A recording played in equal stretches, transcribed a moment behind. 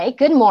Okay,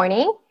 good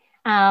morning.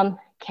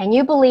 Can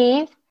you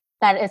believe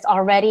that it's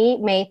already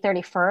May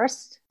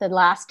 31st, the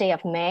last day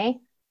of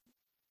May?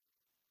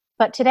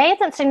 But today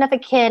isn't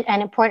significant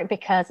and important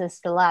because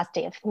it's the last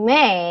day of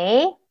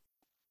May.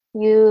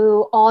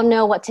 You all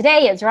know what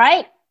today is,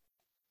 right?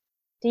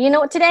 Do you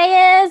know what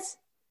today is?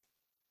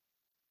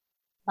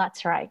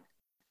 That's right.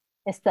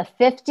 It's the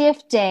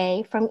 50th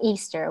day from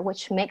Easter,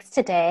 which makes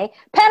today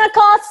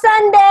Pentecost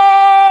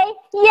Sunday!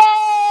 Yay!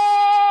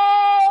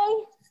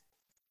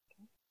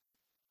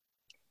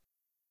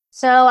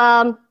 So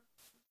I'm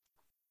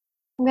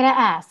going to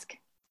ask,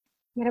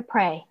 I'm going to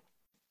pray.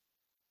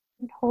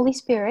 Holy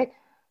Spirit,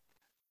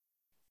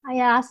 I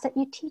ask that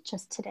you teach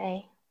us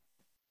today,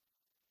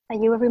 that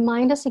you will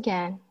remind us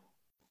again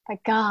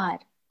that God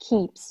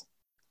keeps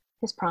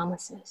his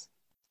promises.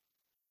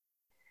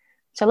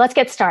 So let's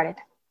get started.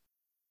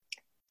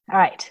 All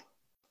right.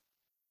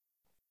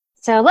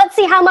 So let's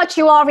see how much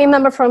you all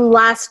remember from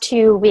last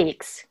 2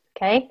 weeks,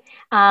 okay?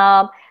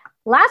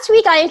 Last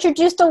week I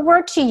introduced a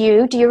word to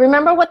you. Do you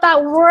remember what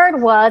that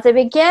word was? It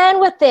began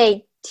with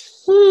a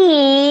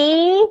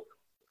T.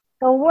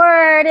 The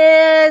word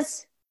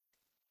is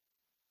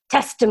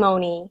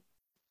testimony,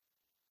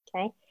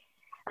 okay?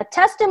 A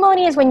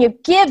testimony is when you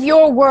give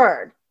your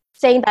word,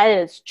 saying that it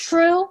is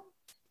true.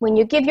 When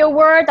you give your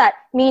word, that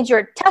means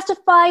you're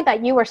testifying that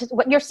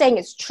what you're saying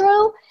is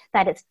true,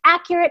 that it's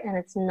accurate, and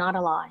it's not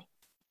a lie.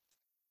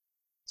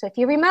 So if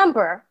you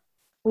remember,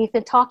 we've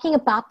been talking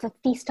about the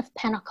Feast of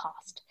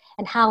Pentecost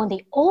and how in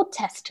the Old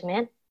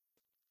Testament,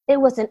 it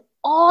was an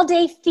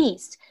all-day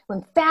feast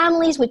when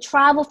families would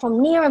travel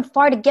from near and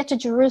far to get to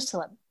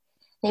Jerusalem.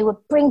 They would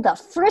bring the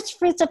first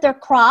fruits of their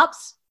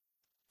crops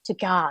to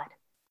God.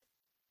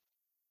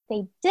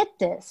 They did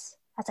this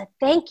as a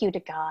thank you to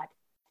God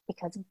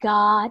because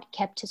God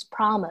kept his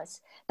promise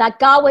that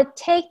God would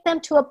take them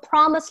to a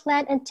promised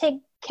land and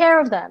take care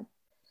of them.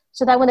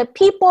 So that when the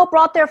people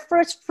brought their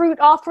first fruit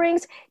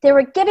offerings, they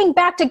were giving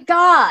back to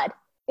God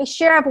a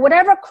share of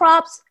whatever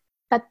crops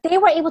that they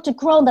were able to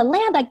grow in the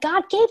land that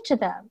God gave to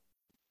them.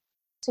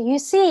 So you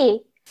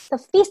see, the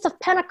Feast of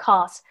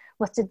Pentecost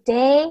was the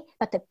day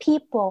that the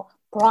people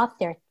brought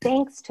their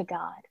thanks to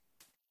God.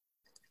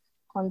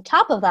 On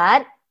top of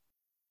that,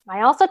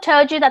 I also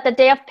told you that the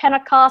day of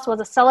Pentecost was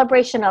a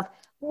celebration of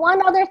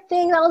one other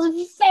thing that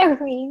was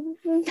very,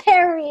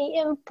 very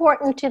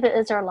important to the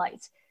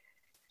Israelites.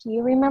 Do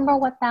you remember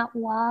what that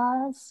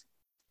was?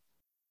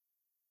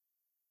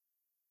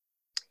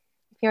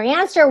 If your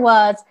answer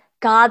was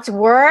God's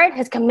word,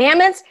 his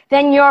commandments,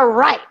 then you're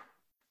right.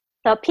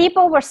 The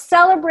people were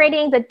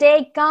celebrating the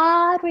day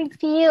God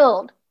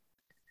revealed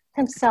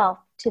himself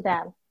to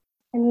them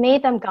and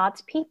made them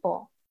God's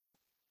people.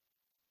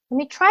 Let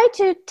me try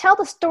to tell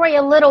the story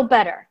a little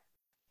better.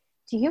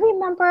 Do you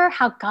remember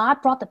how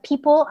God brought the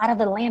people out of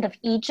the land of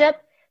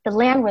Egypt, the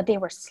land where they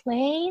were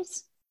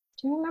slaves?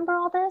 Do you remember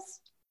all this?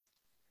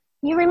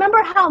 You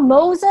remember how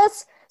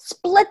Moses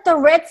split the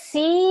Red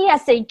Sea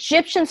as the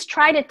Egyptians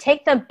tried to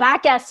take them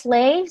back as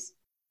slaves?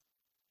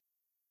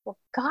 Well,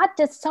 God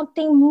did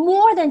something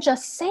more than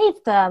just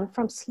save them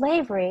from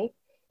slavery.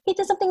 He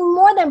did something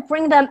more than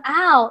bring them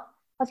out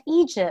of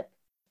Egypt.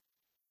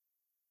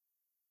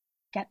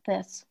 Get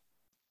this.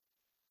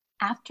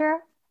 After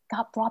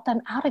God brought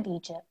them out of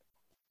Egypt,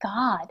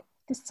 God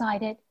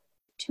decided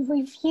to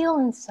reveal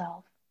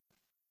himself,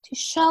 to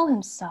show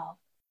himself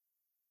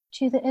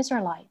to the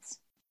Israelites.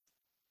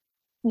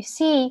 You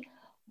see,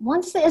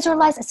 once the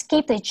Israelites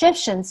escaped the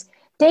Egyptians,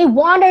 they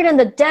wandered in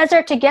the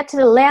desert to get to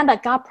the land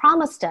that God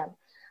promised them.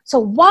 So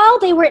while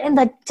they were in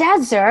the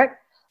desert,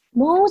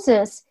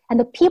 Moses and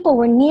the people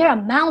were near a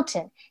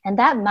mountain, and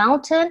that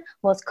mountain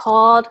was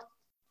called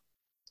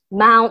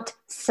Mount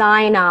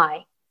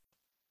Sinai.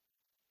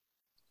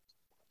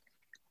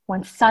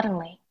 When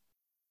suddenly,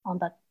 on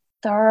the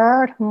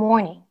third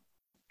morning,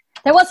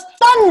 there was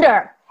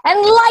thunder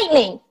and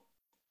lightning.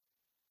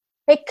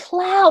 A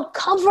cloud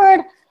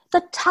covered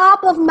the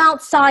top of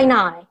Mount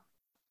Sinai.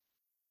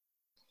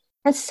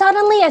 And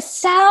suddenly a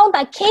sound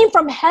that came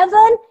from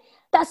heaven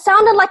that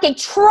sounded like a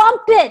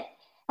trumpet,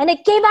 and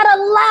it gave out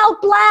a loud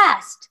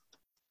blast.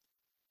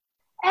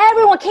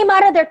 Everyone came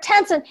out of their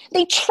tents and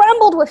they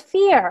trembled with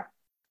fear.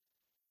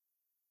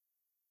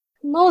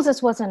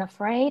 Moses wasn't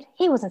afraid.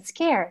 He wasn't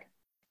scared.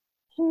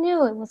 He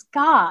knew it was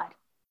God.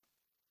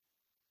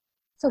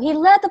 So he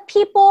led the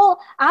people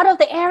out of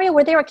the area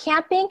where they were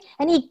camping,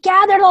 and he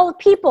gathered all the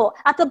people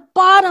at the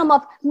bottom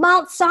of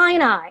Mount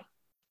Sinai.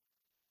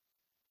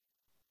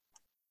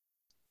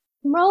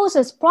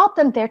 Moses brought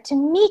them there to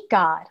meet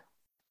God.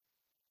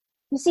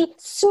 You see,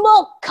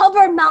 smoke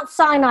covered Mount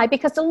Sinai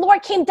because the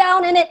Lord came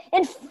down in it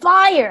in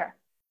fire.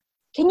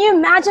 Can you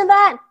imagine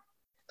that?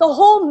 The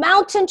whole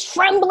mountain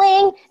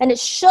trembling, and it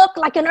shook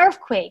like an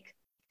earthquake.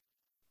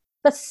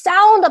 The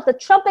sound of the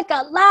trumpet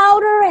got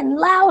louder and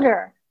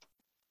louder.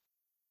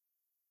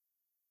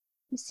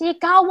 You see,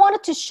 God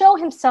wanted to show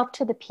himself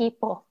to the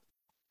people,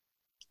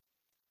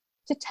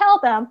 to tell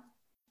them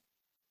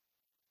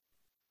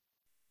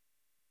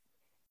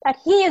that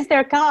he is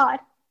their God.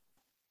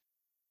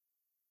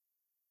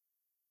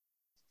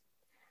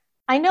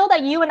 I know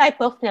that you and I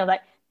both know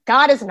that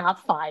God is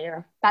not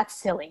fire. That's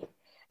silly.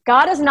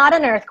 God is not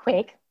an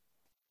earthquake.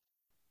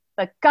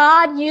 But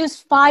God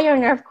used fire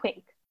and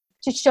earthquake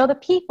to show the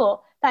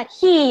people that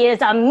he is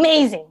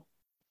amazing.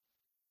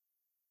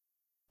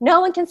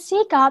 No one can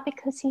see God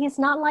because he is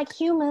not like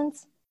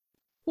humans.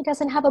 He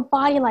doesn't have a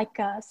body like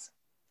us.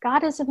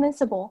 God is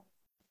invincible.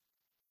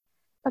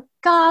 But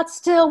God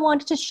still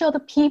wanted to show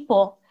the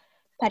people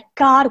that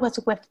God was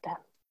with them.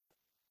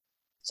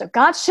 So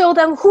God showed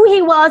them who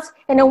he was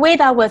in a way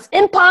that was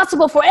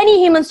impossible for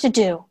any humans to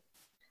do.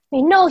 I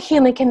mean, no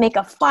human can make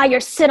a fire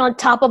sit on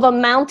top of a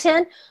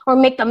mountain or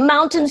make the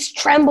mountains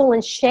tremble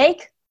and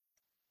shake.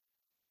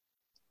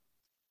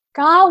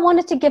 God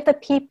wanted to give the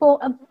people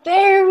a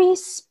very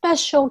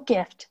special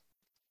gift.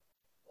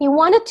 He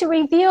wanted to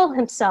reveal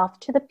himself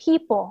to the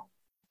people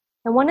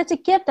and wanted to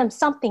give them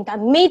something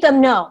that made them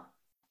know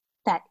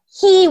that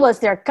he was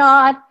their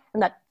God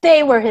and that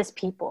they were his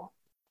people.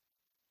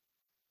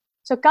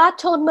 So God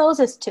told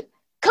Moses to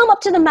come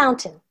up to the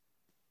mountain,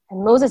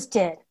 and Moses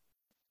did.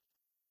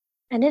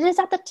 And it is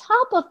at the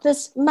top of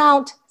this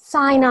Mount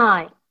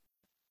Sinai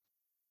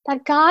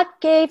that God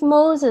gave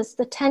Moses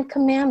the 10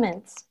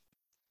 Commandments.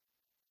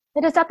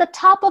 It is at the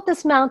top of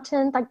this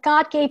mountain that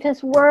God gave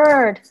his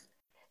word,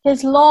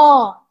 his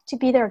law, to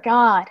be their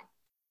God.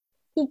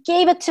 He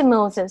gave it to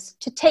Moses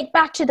to take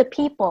back to the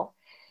people.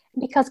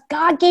 And because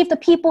God gave the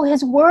people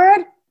his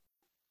word,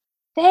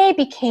 they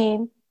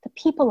became the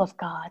people of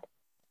God,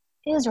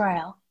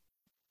 Israel.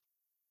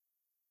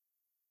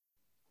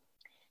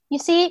 You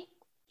see,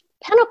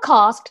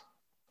 Pentecost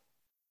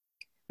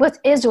was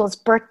Israel's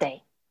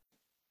birthday.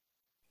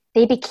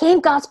 They became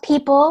God's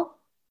people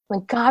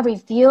when God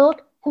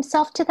revealed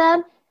himself to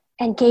them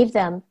and gave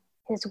them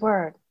his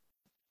word,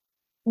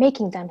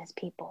 making them his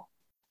people.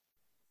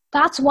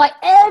 That's why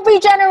every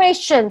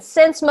generation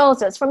since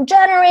Moses, from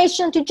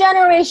generation to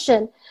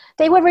generation,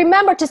 they would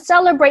remember to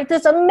celebrate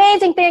this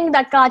amazing thing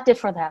that God did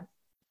for them.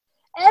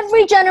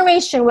 Every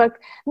generation would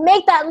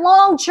make that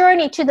long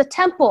journey to the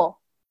temple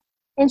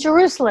in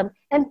Jerusalem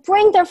and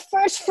bring their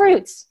first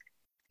fruits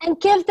and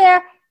give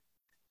their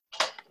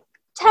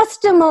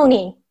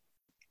testimony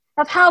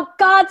of how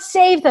God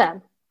saved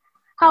them,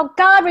 how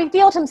God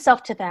revealed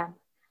himself to them,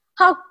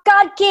 how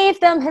God gave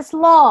them his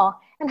law,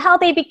 and how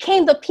they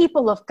became the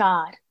people of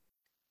God.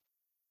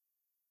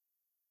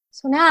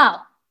 So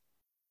now,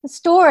 the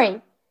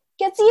story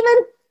gets even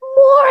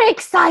more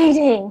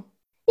exciting,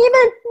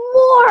 even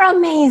more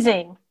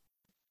amazing.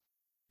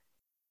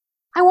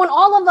 I want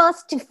all of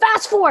us to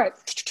fast forward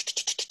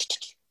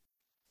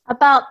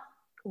about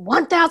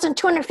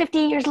 1,250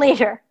 years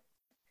later.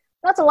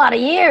 That's a lot of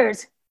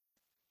years.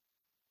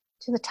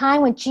 To the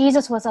time when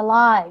Jesus was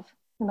alive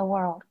in the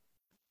world.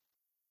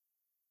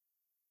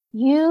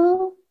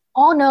 You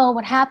all know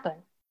what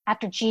happened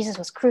after Jesus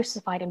was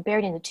crucified and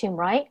buried in the tomb,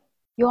 right?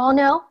 You all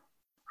know?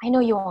 I know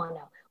you all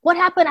know. What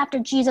happened after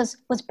Jesus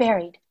was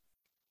buried?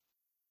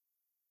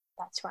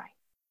 That's right.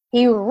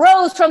 He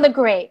rose from the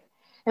grave.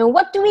 And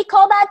what do we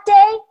call that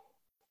day?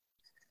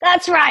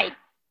 That's right,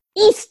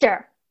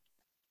 Easter.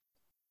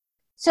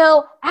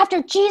 So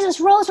after Jesus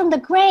rose from the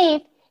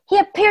grave, he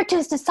appeared to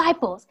his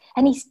disciples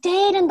and he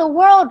stayed in the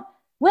world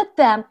with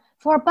them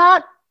for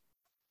about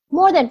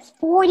more than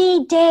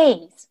 40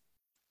 days.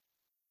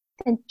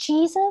 Then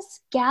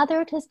Jesus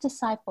gathered his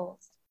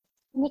disciples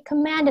and he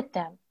commanded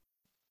them,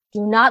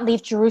 do not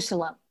leave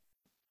Jerusalem.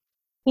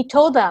 He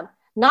told them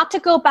not to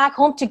go back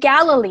home to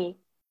Galilee,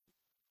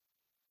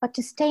 but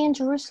to stay in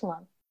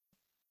Jerusalem.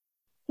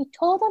 He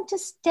told them to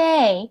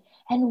stay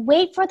and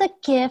wait for the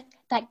gift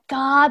that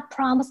God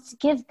promised to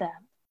give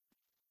them.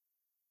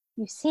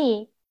 You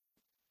see,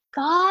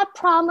 God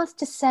promised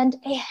to send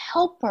a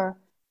helper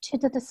to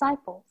the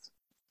disciples.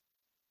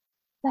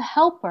 The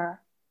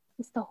helper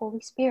is the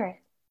Holy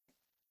Spirit.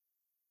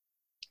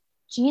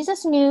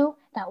 Jesus knew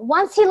that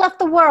once he left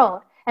the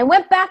world and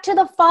went back to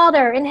the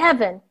Father in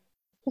heaven,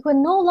 he would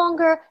no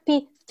longer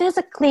be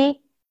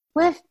physically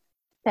with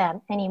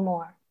them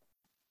anymore.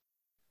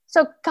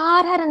 So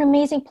God had an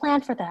amazing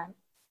plan for them.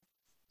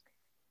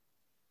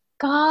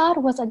 God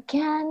was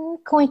again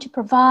going to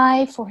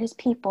provide for his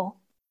people.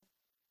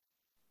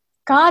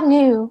 God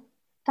knew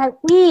that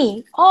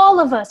we, all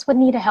of us, would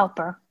need a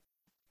helper.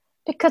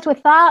 Because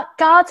without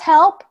God's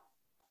help,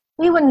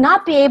 we would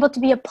not be able to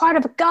be a part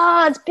of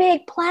God's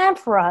big plan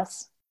for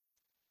us.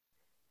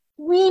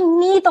 We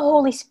need the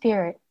Holy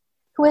Spirit,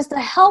 who is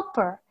the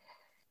helper,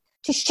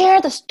 to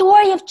share the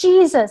story of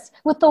Jesus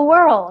with the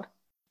world.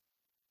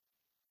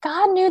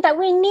 God knew that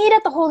we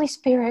needed the Holy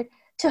Spirit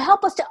to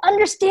help us to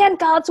understand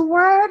God's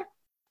word,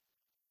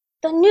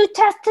 the New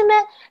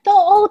Testament, the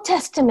Old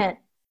Testament,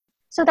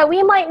 so that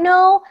we might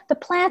know the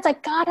plans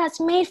that God has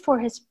made for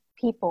his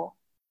people.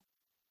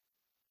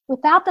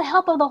 Without the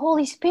help of the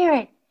Holy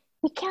Spirit,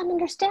 we can't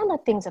understand the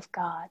things of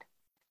God.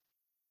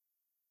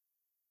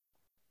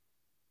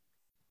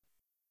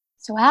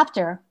 So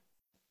after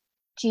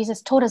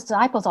Jesus told his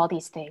disciples all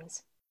these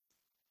things,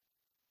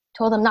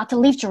 told them not to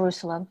leave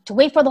Jerusalem, to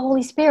wait for the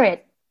Holy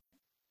Spirit,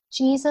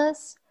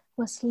 Jesus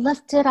was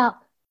lifted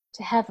up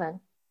to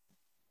heaven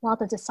while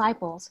the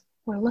disciples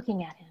were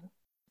looking at him.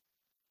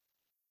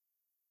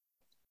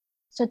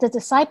 So the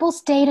disciples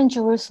stayed in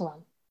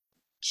Jerusalem,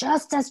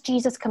 just as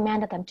Jesus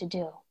commanded them to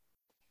do.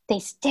 They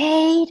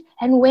stayed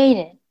and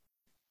waited.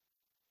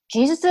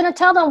 Jesus didn't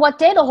tell them what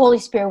day the Holy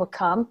Spirit would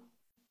come.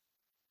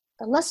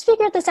 But let's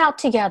figure this out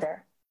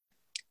together.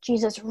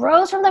 Jesus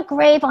rose from the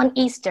grave on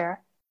Easter,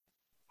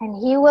 and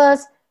he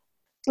was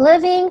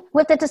living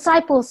with the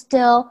disciples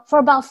still for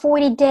about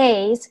 40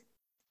 days.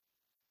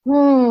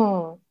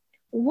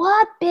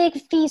 What big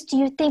feast do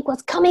you think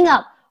was coming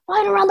up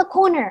right around the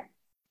corner?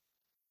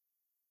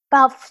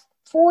 About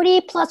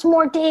 40 plus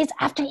more days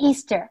after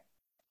Easter.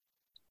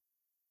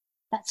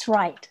 That's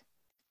right,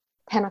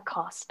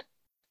 Pentecost.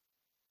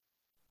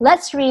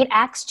 Let's read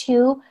Acts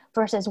 2,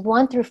 verses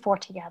 1 through 4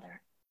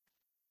 together.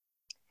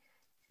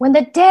 When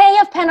the day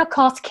of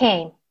Pentecost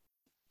came,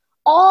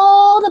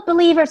 all the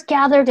believers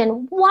gathered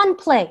in one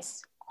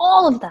place,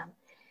 all of them.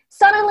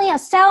 Suddenly a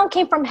sound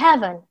came from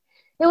heaven.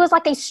 It was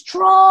like a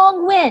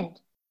strong wind.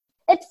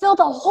 It filled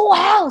the whole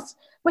house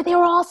where they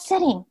were all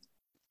sitting.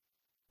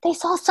 They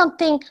saw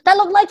something that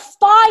looked like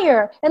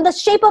fire in the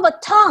shape of a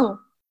tongue.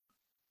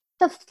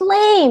 The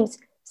flames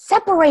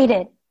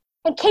separated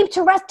and came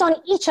to rest on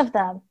each of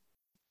them.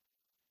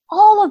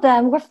 All of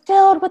them were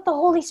filled with the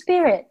Holy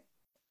Spirit.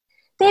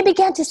 They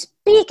began to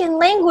speak in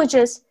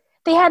languages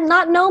they had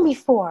not known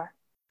before.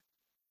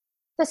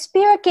 The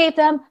Spirit gave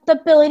them the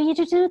ability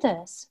to do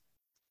this.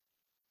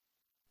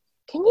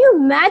 Can you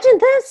imagine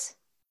this?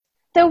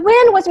 The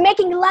wind was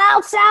making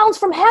loud sounds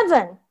from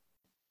heaven.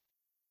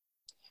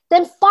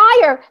 Then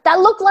fire that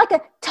looked like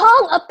a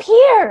tongue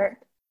appeared.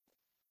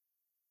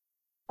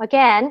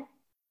 Again,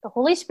 the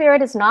Holy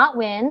Spirit is not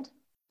wind.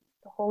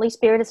 The Holy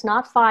Spirit is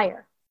not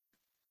fire.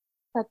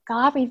 But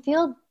God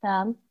revealed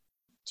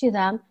to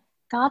them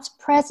God's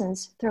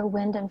presence through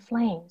wind and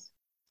flames.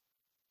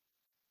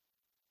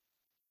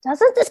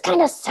 Doesn't this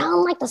kind of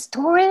sound like the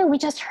story we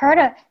just heard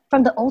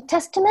from the Old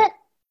Testament?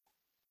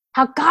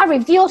 How God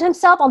revealed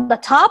himself on the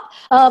top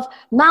of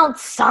Mount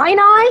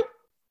Sinai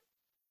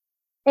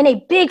in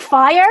a big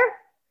fire?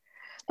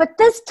 But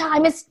this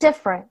time it's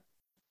different.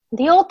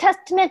 In the Old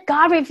Testament,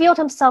 God revealed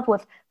himself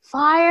with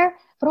fire,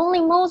 but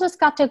only Moses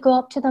got to go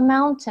up to the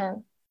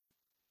mountain.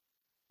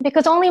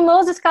 Because only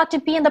Moses got to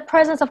be in the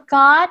presence of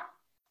God,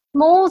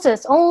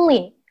 Moses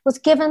only was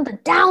given the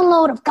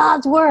download of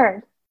God's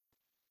word.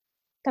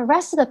 The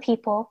rest of the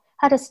people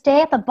had to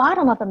stay at the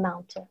bottom of the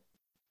mountain.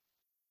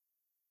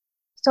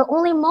 So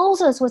only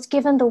Moses was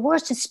given the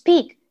words to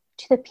speak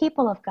to the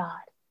people of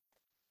God.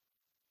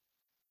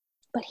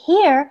 But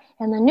here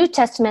in the New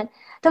Testament,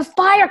 the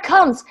fire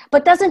comes,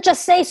 but doesn't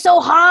just say so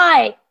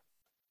high.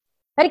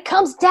 But it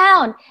comes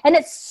down and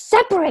it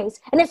separates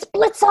and it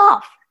splits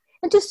off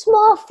into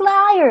small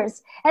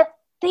fires. And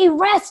they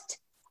rest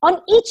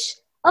on each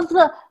of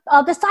the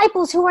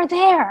disciples who are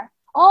there.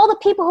 All the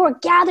people who are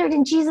gathered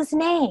in Jesus'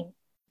 name.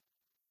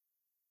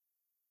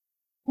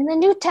 In the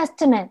New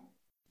Testament,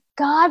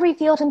 God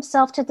revealed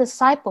himself to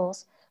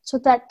disciples so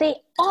that they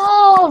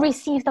all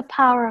received the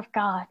power of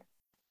God.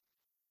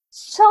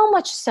 So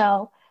much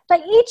so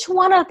that each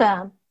one of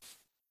them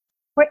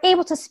were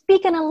able to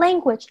speak in a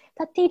language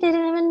that they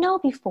didn't even know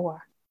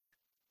before.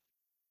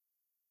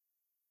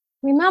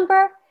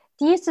 Remember,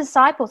 these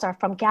disciples are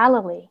from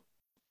Galilee.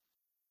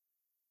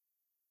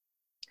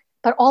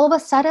 But all of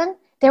a sudden,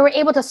 they were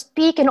able to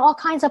speak in all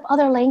kinds of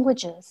other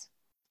languages.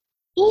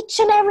 Each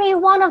and every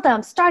one of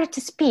them started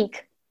to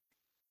speak.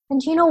 And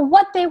do you know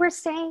what they were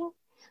saying?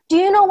 Do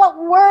you know what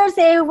words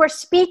they were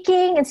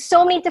speaking in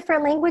so many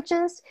different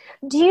languages?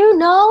 Do you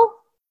know?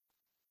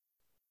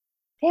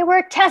 They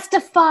were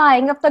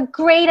testifying of the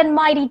great and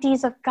mighty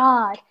deeds of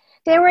God.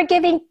 They were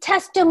giving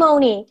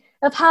testimony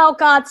of how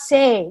God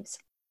saves.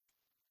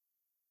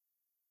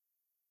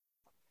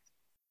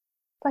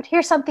 But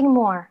here's something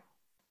more.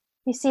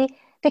 You see,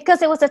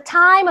 because it was a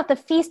time of the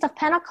Feast of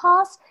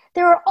Pentecost,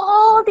 there were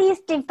all these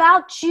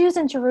devout Jews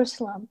in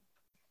Jerusalem.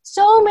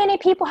 So many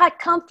people had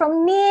come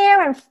from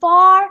near and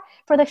far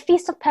for the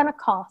Feast of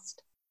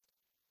Pentecost.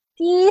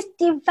 These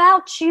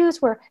devout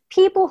Jews were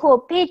people who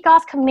obeyed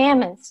God's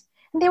commandments,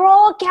 and they were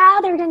all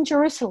gathered in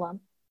Jerusalem.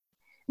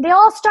 They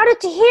all started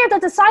to hear the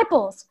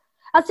disciples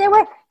as they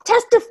were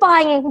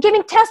testifying and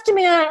giving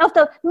testimony of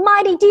the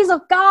mighty deeds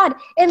of God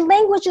in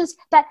languages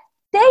that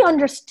they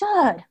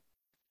understood.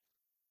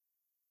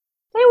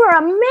 They were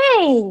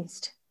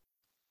amazed.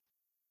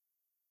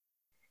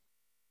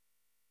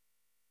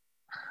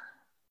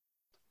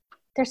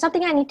 There's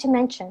something I need to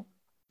mention.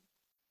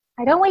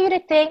 I don't want you to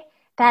think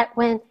that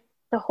when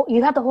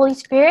you have the Holy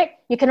Spirit,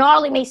 you can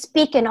only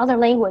speak in other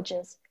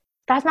languages.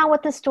 That's not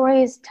what this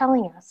story is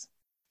telling us.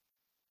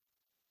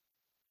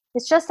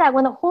 It's just that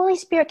when the Holy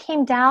Spirit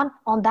came down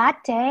on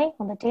that day,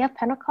 on the day of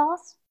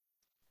Pentecost,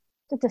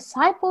 the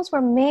disciples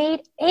were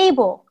made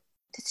able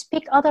to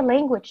speak other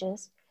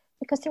languages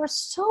because there were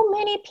so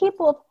many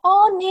people of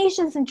all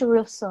nations in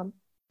Jerusalem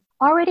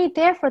already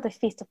there for the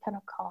Feast of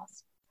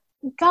Pentecost.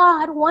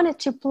 God wanted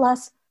to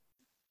bless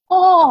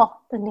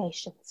all the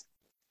nations.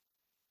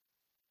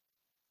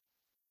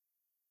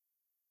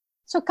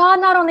 So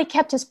God not only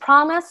kept his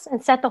promise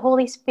and sent the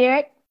Holy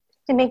Spirit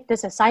to make the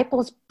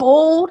disciples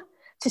bold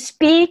to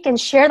speak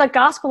and share the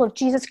gospel of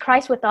Jesus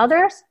Christ with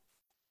others,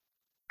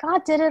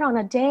 God did it on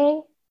a day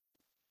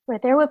where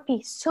there would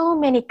be so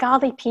many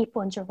godly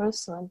people in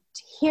Jerusalem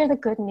to hear the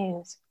good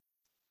news.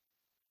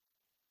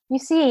 You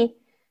see,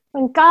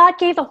 when God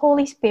gave the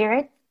Holy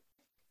Spirit,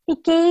 he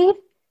gave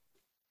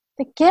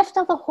the gift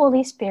of the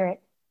Holy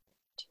Spirit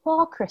to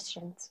all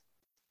Christians.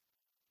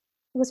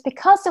 It was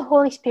because the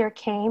Holy Spirit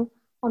came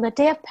on the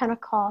day of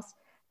Pentecost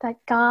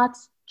that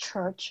God's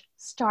church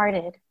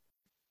started.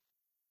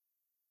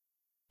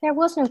 There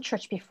was no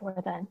church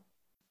before then.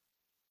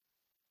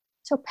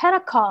 So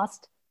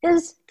Pentecost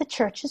is the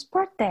church's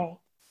birthday.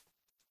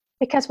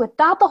 Because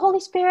without the Holy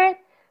Spirit,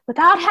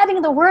 without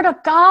having the word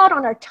of God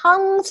on our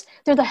tongues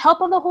through the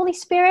help of the Holy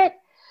Spirit,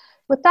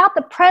 without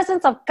the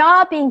presence of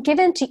God being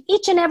given to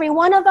each and every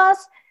one of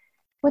us,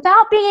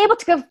 without being able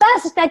to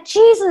confess that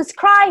Jesus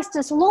Christ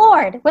is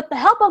Lord with the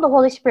help of the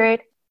Holy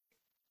Spirit,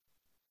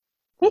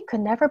 we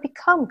could never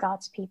become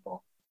God's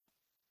people.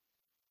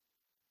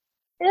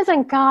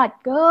 Isn't God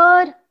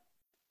good?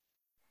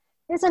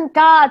 Isn't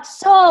God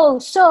so,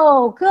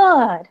 so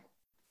good?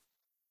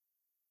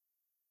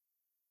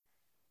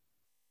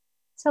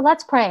 So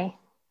let's pray.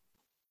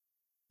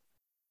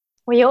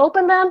 Will you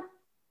open them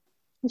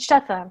and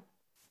shut them?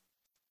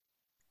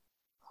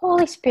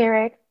 Holy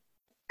Spirit,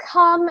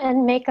 come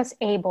and make us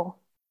able.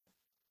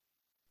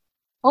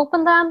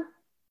 Open them,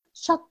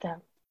 shut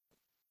them.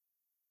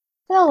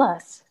 Fill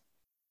us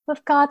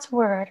with God's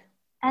word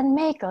and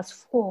make us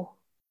full.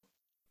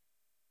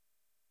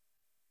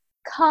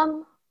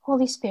 Come,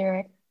 Holy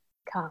Spirit,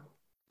 come.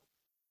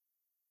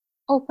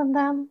 Open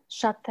them,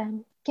 shut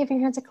them. Give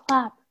your hands a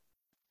clap.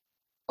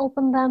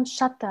 Open them,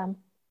 shut them.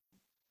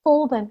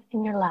 Fold them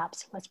in your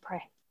laps. Let's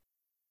pray.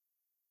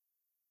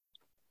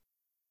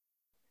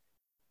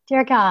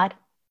 Dear God,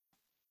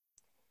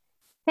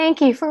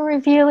 thank you for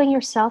revealing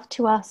yourself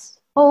to us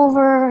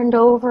over and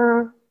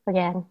over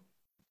again.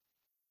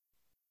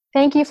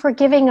 Thank you for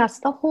giving us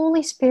the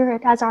Holy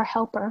Spirit as our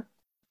helper,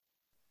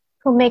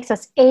 who makes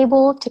us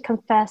able to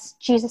confess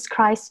Jesus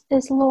Christ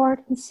is Lord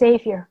and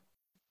Savior.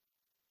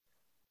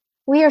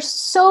 We are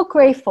so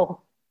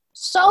grateful,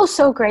 so,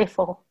 so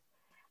grateful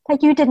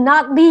that you did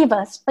not leave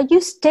us, but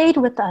you stayed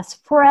with us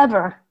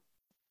forever.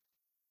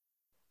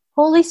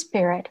 Holy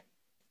Spirit,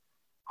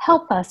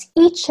 help us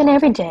each and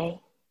every day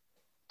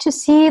to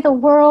see the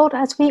world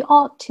as we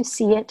ought to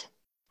see it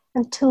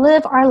and to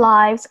live our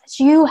lives as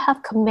you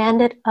have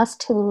commanded us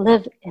to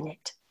live in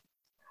it.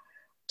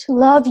 To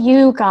love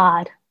you,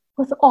 God,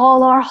 with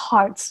all our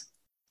hearts,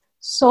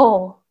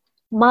 soul,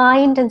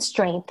 mind, and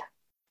strength,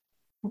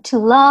 and to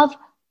love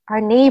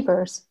our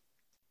neighbors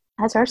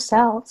as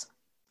ourselves.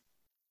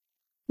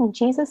 In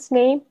Jesus'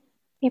 name,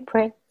 we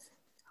pray.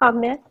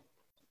 Amen.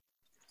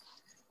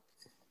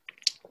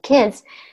 Kids,